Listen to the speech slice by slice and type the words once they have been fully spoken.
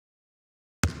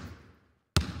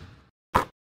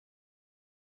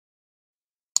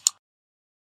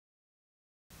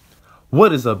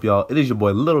What is up, y'all? It is your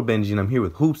boy Little Benji, and I'm here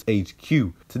with Hoops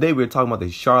HQ. Today we're talking about the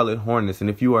Charlotte Hornets, and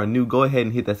if you are new, go ahead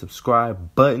and hit that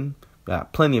subscribe button.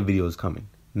 Got plenty of videos coming,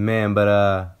 man. But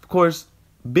of course,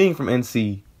 being from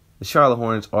NC, the Charlotte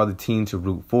Hornets are the team to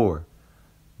root for.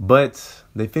 But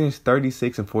they finished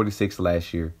 36-46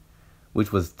 last year,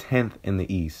 which was 10th in the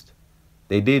East.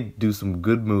 They did do some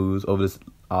good moves over this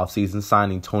offseason,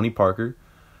 signing Tony Parker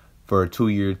for a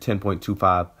 2-year,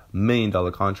 $10.25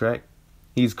 million contract.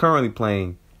 He's currently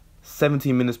playing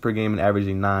 17 minutes per game and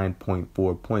averaging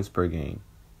 9.4 points per game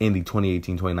in the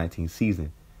 2018-2019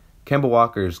 season. Kemba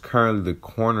Walker is currently the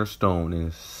cornerstone and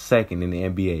is second in the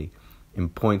NBA in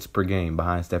points per game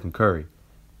behind Stephen Curry.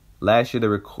 Last year, they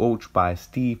were coached by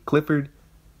Steve Clifford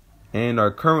and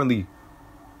are currently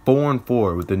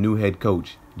 4-4 with the new head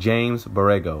coach, James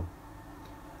Borrego.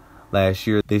 Last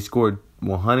year, they scored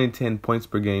 110 points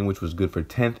per game, which was good for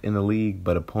 10th in the league,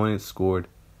 but opponents scored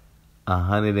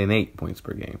 108 points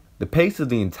per game. The pace of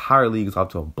the entire league is off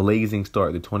to a blazing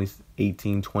start the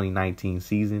 2018-2019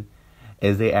 season,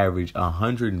 as they averaged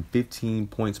 115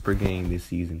 points per game this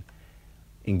season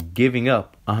and giving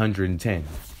up 110.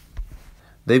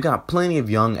 They've got plenty of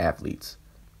young athletes,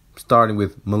 starting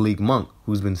with Malik Monk,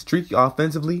 who's been streaky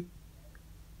offensively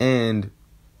and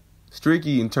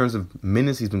streaky in terms of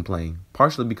minutes he's been playing,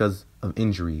 partially because of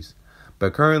injuries.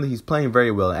 But currently he's playing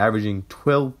very well, averaging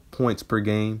 12 points per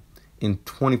game in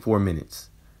 24 minutes.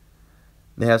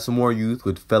 They have some more youth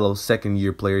with fellow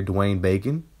second-year player Dwayne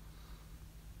Bacon.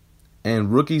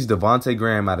 And rookies Devontae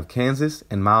Graham out of Kansas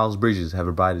and Miles Bridges have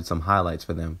provided some highlights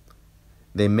for them.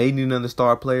 They may need another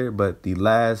star player, but the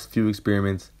last few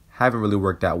experiments haven't really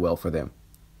worked out well for them.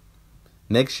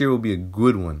 Next year will be a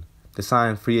good one to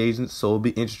sign free agents, so it'll be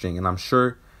interesting, and I'm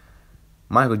sure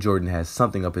Michael Jordan has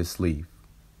something up his sleeve.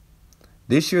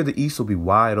 This year, the East will be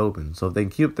wide open, so if they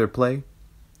can keep up their play,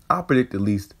 I'll predict at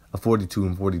least a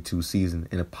 42-42 season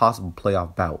and a possible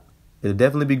playoff bout. It'll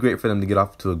definitely be great for them to get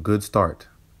off to a good start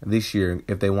this year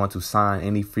if they want to sign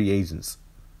any free agents.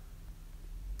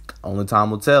 Only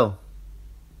time will tell.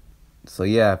 So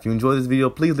yeah, if you enjoyed this video,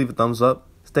 please leave a thumbs up.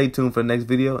 Stay tuned for the next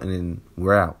video, and then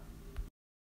we're out.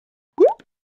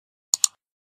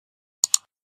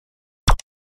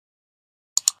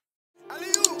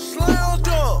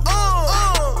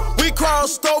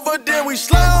 Crossed over, then we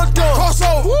slammed dunk.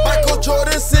 Crossover. Michael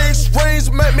Jordan 6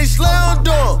 rings make me slam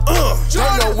dunk.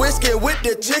 Turn the whiskey with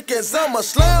the chickens, I'm a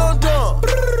slam dunk.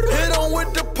 Hit on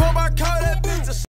with the